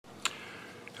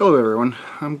Hello everyone.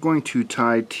 I'm going to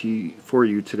tie for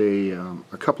you today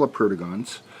a couple of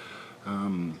Perdigons.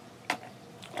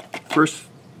 First,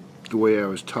 the way I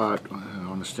was taught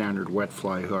on a standard wet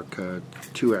fly hook,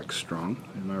 2x strong,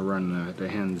 and I run the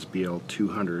Hens BL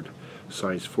 200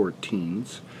 size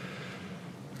 14s.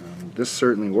 This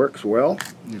certainly works well.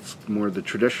 It's more the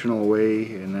traditional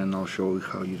way, and then I'll show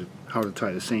how to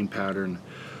tie the same pattern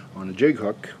on a jig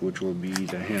hook, which will be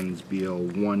the Hens BL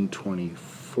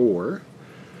 124.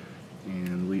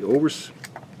 And we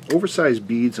oversize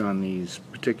beads on these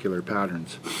particular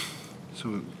patterns.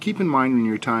 So keep in mind when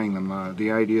you're tying them,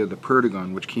 the idea of the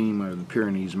Perdigon, which came out of the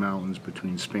Pyrenees Mountains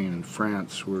between Spain and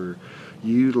France, were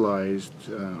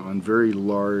utilized on very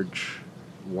large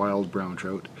wild brown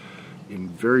trout in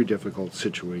very difficult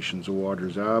situations. The water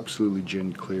is absolutely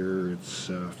gin clear. It's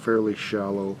fairly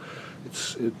shallow.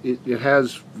 It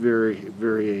has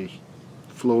very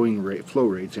flow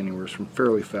rates anywhere from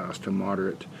fairly fast to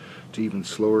moderate to even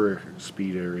slower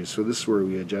speed areas. So this is where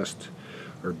we adjust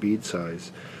our bead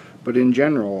size. But in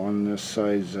general, on this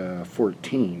size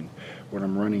 14, what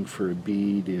I'm running for a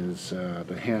bead is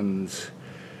the Hens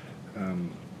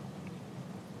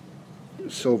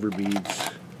silver beads.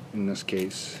 In this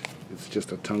case, it's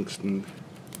just a tungsten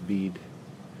bead,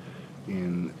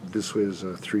 and this was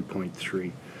a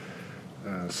 3.3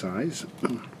 size.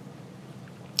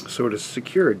 So to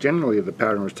secure it, generally the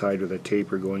pattern was tied with a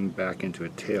taper going back into a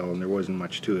tail, and there wasn't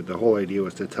much to it. The whole idea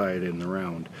was to tie it in the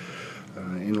round.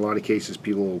 In a lot of cases,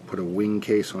 people will put a wing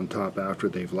case on top after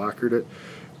they've lacquered it,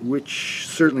 which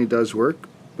certainly does work,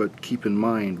 but keep in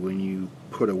mind when you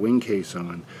put a wing case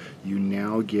on, you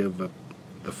now give the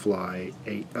fly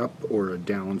a up or a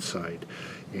down side.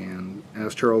 And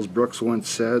as Charles Brooks once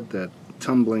said, that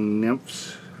tumbling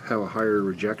nymphs have a higher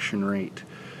rejection rate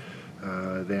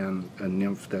than a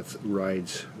nymph that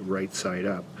rides right side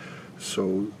up.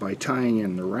 So by tying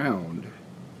in the round,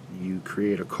 you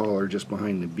create a collar just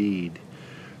behind the bead,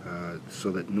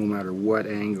 so that no matter what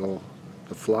angle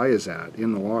the fly is at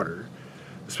in the water,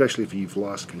 especially if you've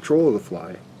lost control of the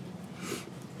fly,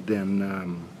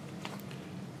 then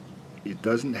it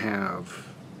doesn't have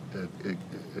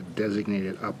a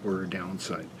designated up or down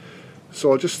side.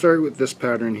 So I'll just start with this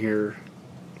pattern here.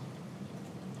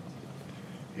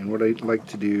 And what I'd like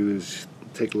to do is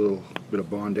take a little bit of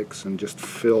Bondix and just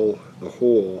fill the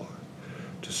hole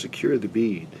to secure the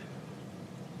bead.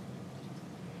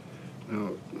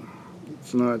 Now,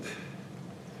 it's not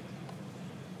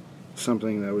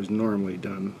something that was normally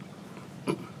done,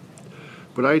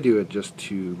 but I do it just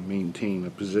to maintain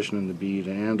a position in the bead,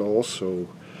 and also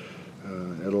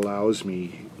it allows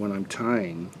me, when I'm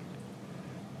tying,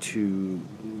 to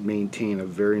maintain a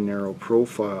very narrow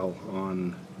profile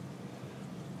on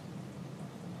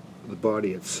the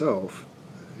body itself,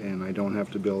 and I don't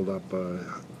have to build up a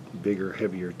bigger,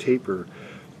 heavier taper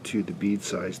to the bead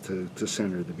size to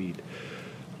center the bead.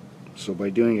 So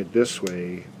by doing it this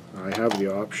way, I have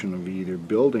the option of either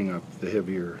building up the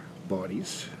heavier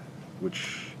bodies,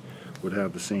 which would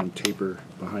have the same taper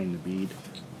behind the bead,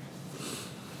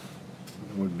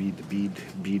 would be the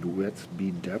bead width,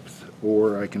 bead depth,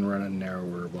 or I can run a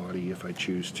narrower body if I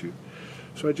choose to.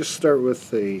 So I just start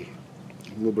with a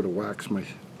little bit of wax.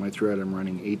 My thread, I'm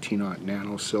running 18-aught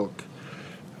nano silk.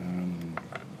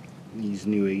 These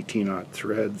new 18-aught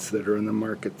threads that are in the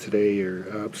market today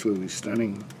are absolutely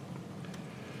stunning.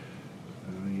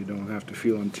 You don't have to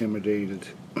feel intimidated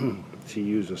to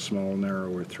use a small,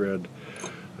 narrower thread.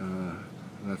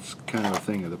 That's kind of a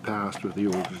thing of the past with the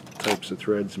old types of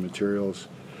threads and materials.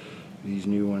 These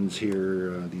new ones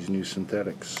here, these new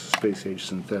synthetics, space age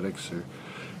synthetics, are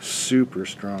super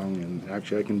strong, and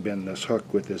actually I can bend this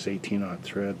hook with this 18-aught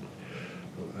thread,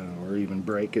 or even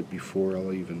break it before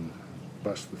I'll even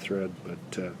bust the thread. But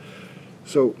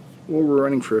so what we're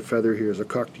running for a feather here is a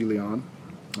coq de lion.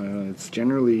 It's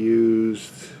generally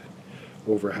used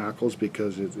over hackles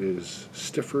because it is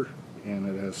stiffer, and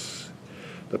it has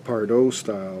the Perdigon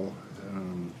style,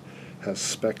 has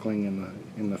speckling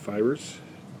in the fibers.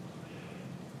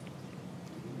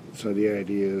 So the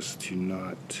idea is to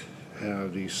not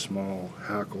have these small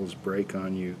hackles break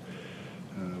on you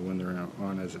when they're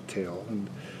on as a tail, and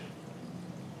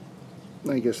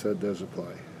I guess that does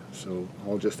apply. So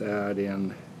I'll just add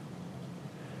in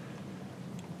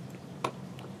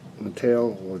the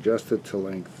tail. We'll adjust it to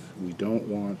length. We don't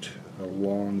want a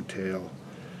long tail.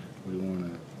 We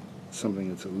want something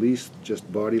that's at least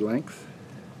just body length.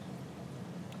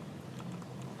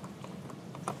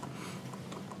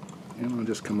 And I'll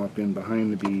just come up in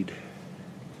behind the bead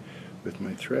with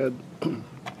my thread,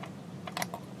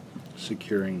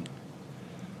 securing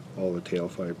all the tail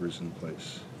fibers in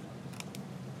place.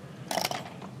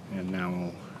 And now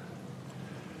I'll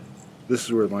This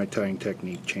is where my tying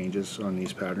technique changes on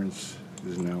these patterns,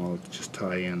 is now I'll just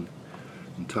tie in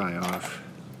and tie off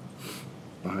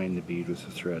behind the bead with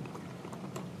the thread.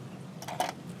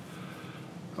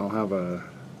 I'll have a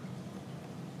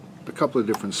couple of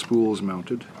different spools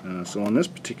mounted. So on this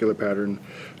particular pattern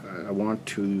I want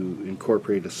to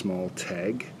incorporate a small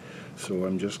tag, so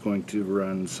I'm just going to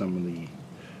run some of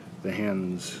the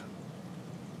hen's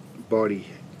body,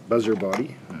 buzzer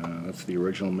body. That's the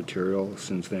original material.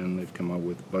 Since then they've come out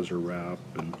with buzzer wrap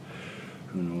and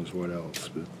who knows what else,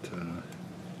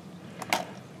 but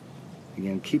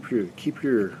again, keep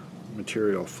your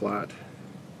material flat,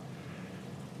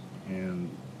 and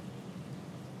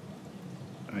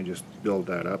I just build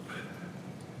that up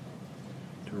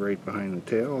to right behind the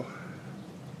tail.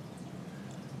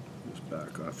 Just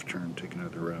back off, turn, take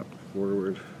another wrap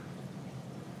forward,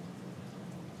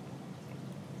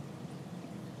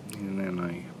 and then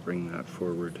I bring that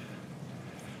forward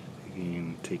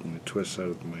again, taking the twists out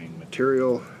of my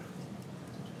material,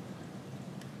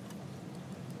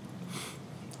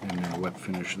 and then wet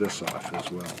finish this off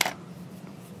as well.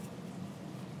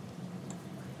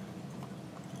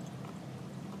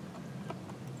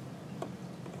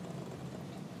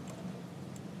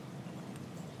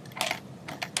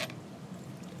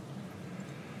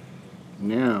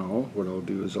 Now what I'll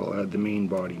do is I'll add the main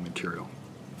body material,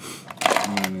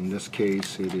 and in this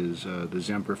case it is the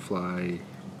Zemperfly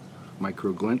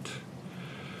Micro Glint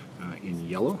in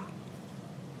yellow,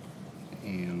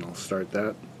 and I'll start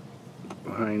that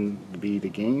behind the bead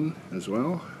again, as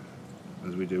well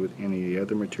as we did with any of the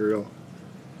other material.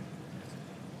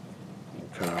 We'll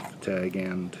cut off the tag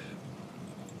end,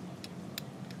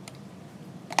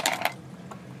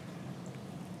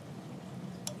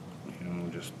 and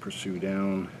we'll just pursue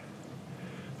down.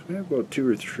 So we have about 2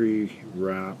 or 3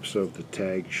 wraps of the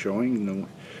tag showing. No, you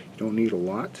don't need a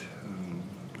lot.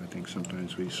 I think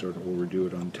sometimes we sort of overdo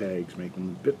it on tags, make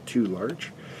them a bit too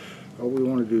large. All we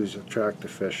want to do is attract the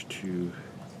fish to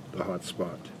the hot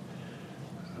spot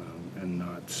and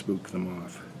not spook them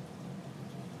off.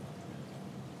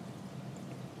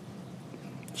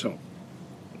 So,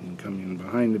 you can come in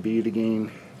behind the bead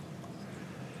again.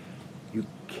 You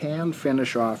can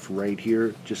finish off right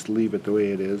here, just leave it the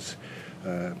way it is.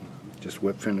 Just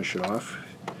whip finish it off,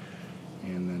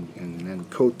 and then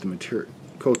coat the material.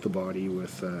 Coat the body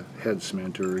with head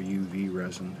cement or UV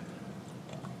resin,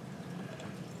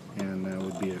 and that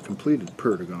would be a completed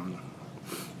Perdigon.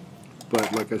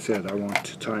 But like I said, I want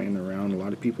to tie in around. A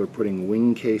lot of people are putting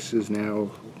wing cases now.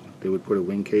 They would put a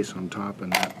wing case on top,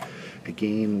 and that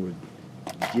again would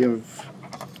give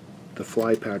the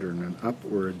fly pattern an up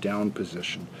or a down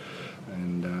position.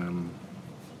 And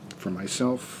for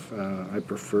myself, I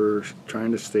prefer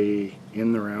trying to stay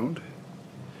in the round.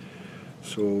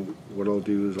 So what I'll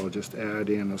do is I'll just add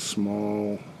in a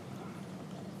small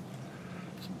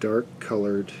dark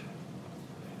colored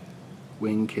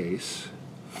wing case,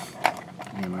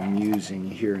 and I'm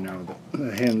using here now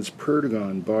the hen's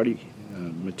Perdigon body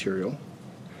material.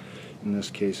 In this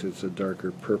case it's a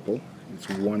darker purple. It's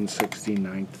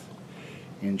 1/69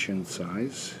 inch in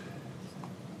size,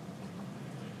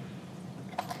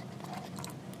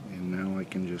 and now I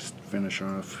can just finish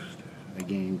off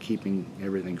again, keeping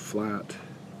everything flat.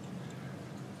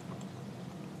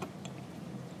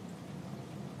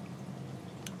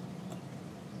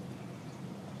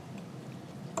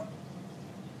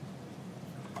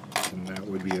 And that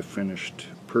would be a finished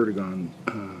Perdigon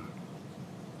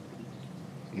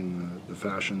in the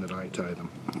fashion that I tie them.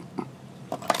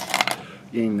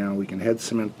 Again, now we can head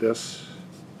cement this.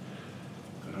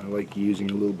 I like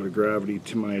using a little bit of gravity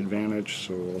to my advantage,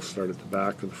 so I'll start at the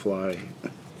back of the fly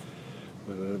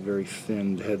with a very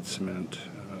thinned head cement.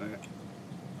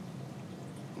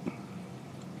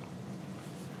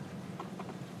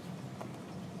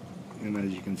 And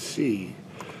as you can see,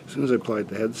 as soon as I applied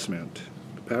the head cement,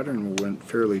 the pattern went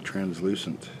fairly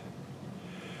translucent,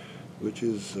 which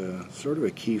is sort of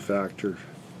a key factor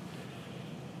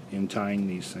in tying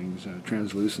these things.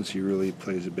 Translucency really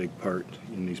plays a big part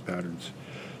in these patterns.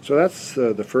 So that's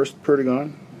the first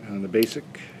Perdigon, the basic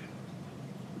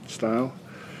style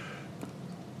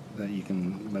that you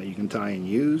can tie and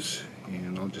use,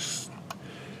 and I'll just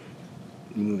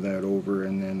move that over,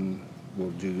 and then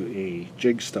we'll do a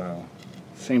jig style.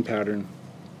 Same pattern.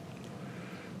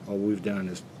 All we've done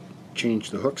is change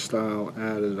the hook style,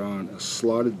 added on a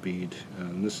slotted bead,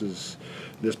 and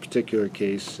this particular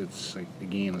case, it's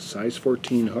again a size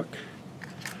 14 hook,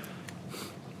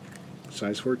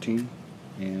 size 14,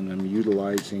 and I'm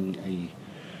utilizing a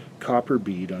copper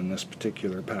bead on this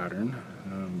particular pattern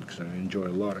because I enjoy a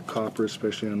lot of copper,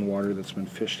 especially on water that's been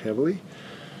fished heavily.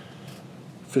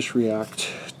 fish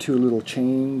react to a little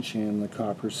change, and the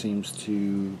copper seems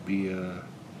to be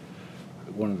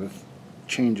one of the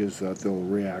changes that they'll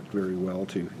react very well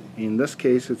to. In this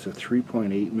case, it's a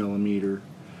 3.8 millimeter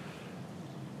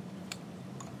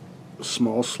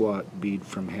small slot bead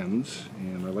from Hens,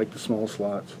 and I like the small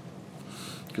slots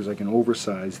because I can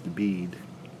oversize the bead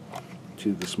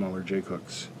to the smaller jig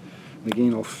hooks. And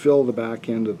again, I'll fill the back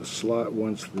end of the slot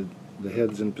once the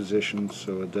head's in position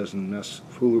so it doesn't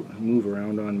move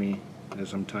around on me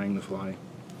as I'm tying the fly.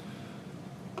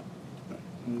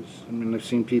 I mean, I've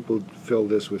seen people fill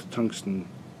this with tungsten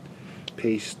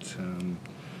paste,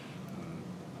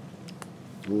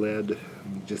 lead,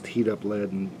 just heat up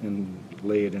lead and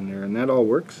lay it in there, and that all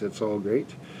works. It's all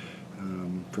great.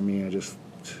 For me,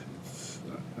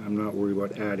 I'm not worried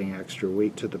about adding extra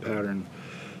weight to the pattern.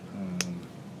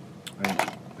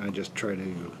 I just try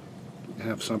to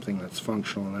have something that's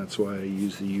functional, and that's why I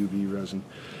use the UV resin.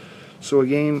 So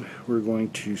again, we're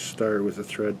going to start with a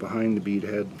thread behind the bead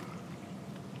head,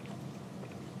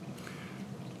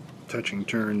 touching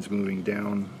turns, moving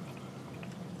down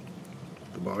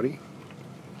the body.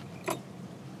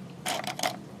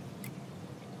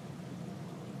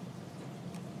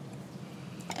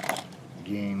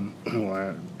 Again,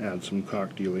 we'll add some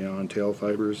Coq de Leon tail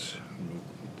fibers,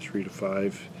 3 to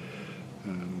 5.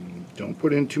 Don't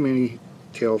put in too many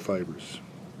tail fibers.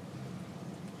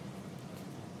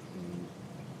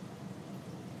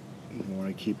 You want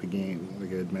to keep, again,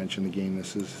 like I had mentioned, again,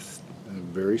 this is a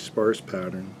very sparse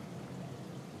pattern.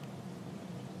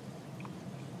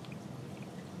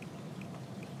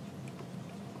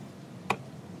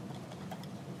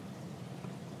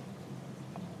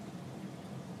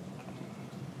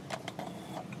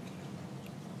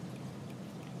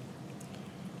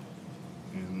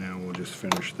 And now we'll just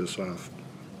finish this off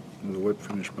with a whip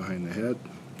finish behind the head.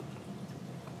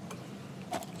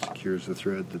 Secures the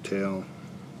thread, the tail.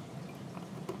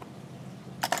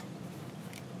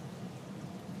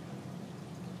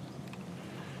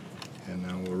 And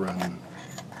now we'll run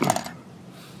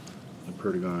the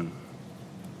Perdigon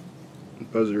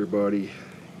buzzer body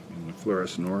in the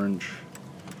fluorescent orange.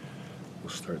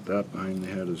 We'll start that behind the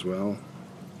head as well.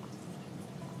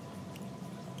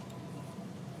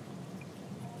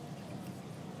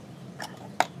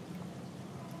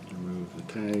 Remove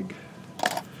the tag,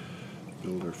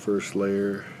 build our first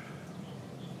layer.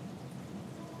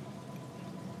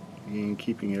 Again,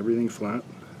 keeping everything flat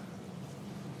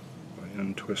by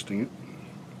untwisting it.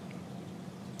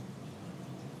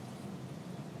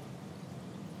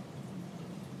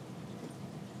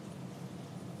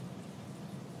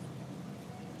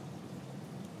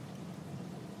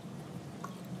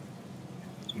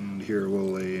 And here we'll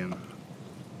lay in a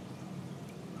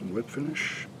whip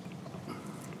finish.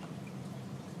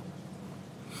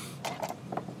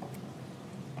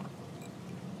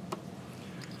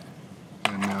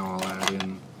 And now I'll add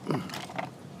in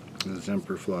the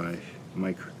Zemperfly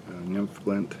nymph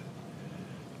glint,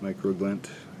 micro glint.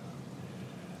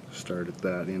 Started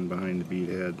that in behind the bead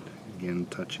head. Again,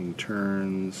 touching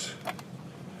turns,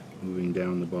 moving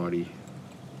down the body.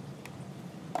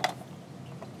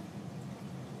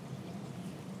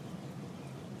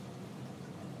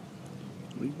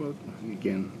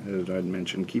 Again, as I'd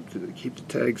mentioned, keep the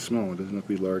tag small. It doesn't have to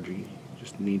be large. You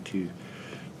just need to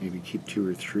maybe keep 2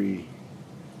 or 3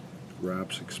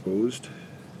 wraps exposed.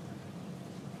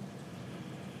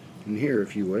 And here,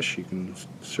 if you wish, you can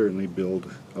certainly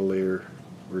build a layer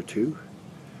or 2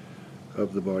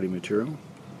 of the body material.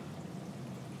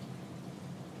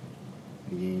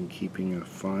 Again, keeping a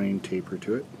fine taper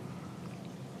to it.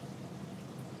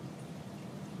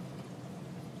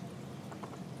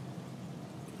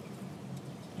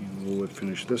 And we'll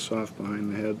finish this off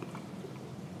behind the head.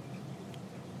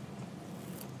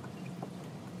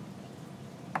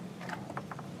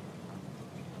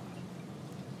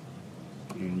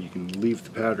 And you can leave the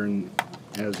pattern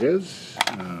as is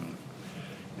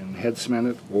and head cement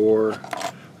it, or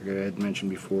like I had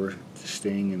mentioned before,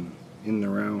 staying in the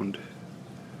round,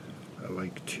 I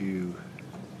like to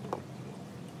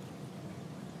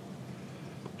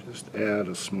just add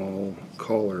a small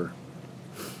collar,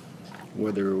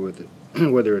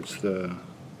 whether it's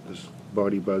this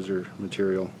body buzzer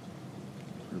material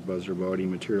or buzzer body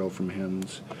material from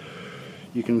Hens.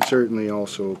 You can certainly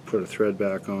also put a thread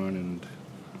back on and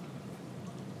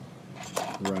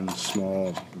run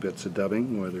small bits of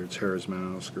dubbing, whether it's hare's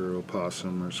mask or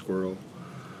opossum or squirrel.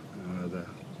 The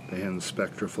Hen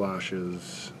spectra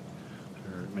flashes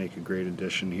make a great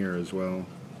addition here as well.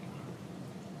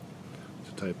 It's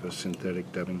a type of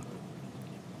synthetic dubbing.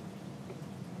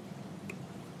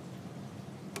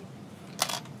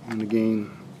 And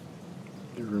again,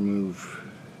 remove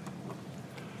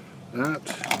that,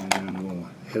 and then we'll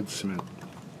head cement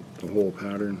the whole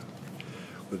pattern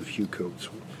with a few coats.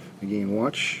 Again,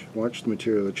 watch the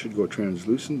material. It should go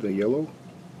translucent, the yellow,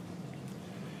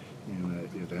 and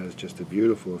it has just a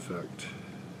beautiful effect.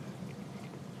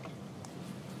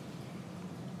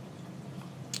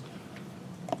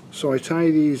 So I tie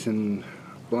these in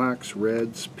blacks,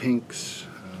 reds, pinks,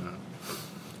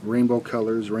 rainbow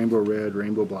colors, rainbow red,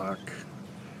 rainbow black.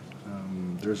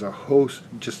 There's a host,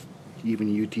 just even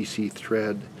UTC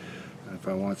thread if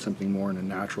I want something more in a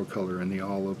natural color, in the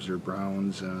olives or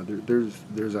browns.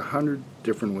 There's 100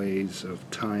 different ways of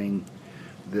tying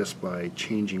this by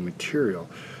changing material.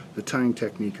 The tying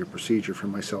technique or procedure for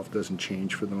myself doesn't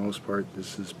change for the most part.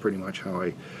 This is pretty much how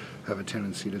I have a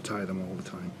tendency to tie them all the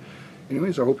time.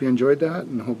 Anyways, I hope you enjoyed that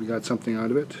and I hope you got something out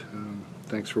of it.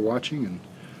 Thanks for watching, and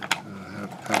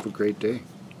have a great day.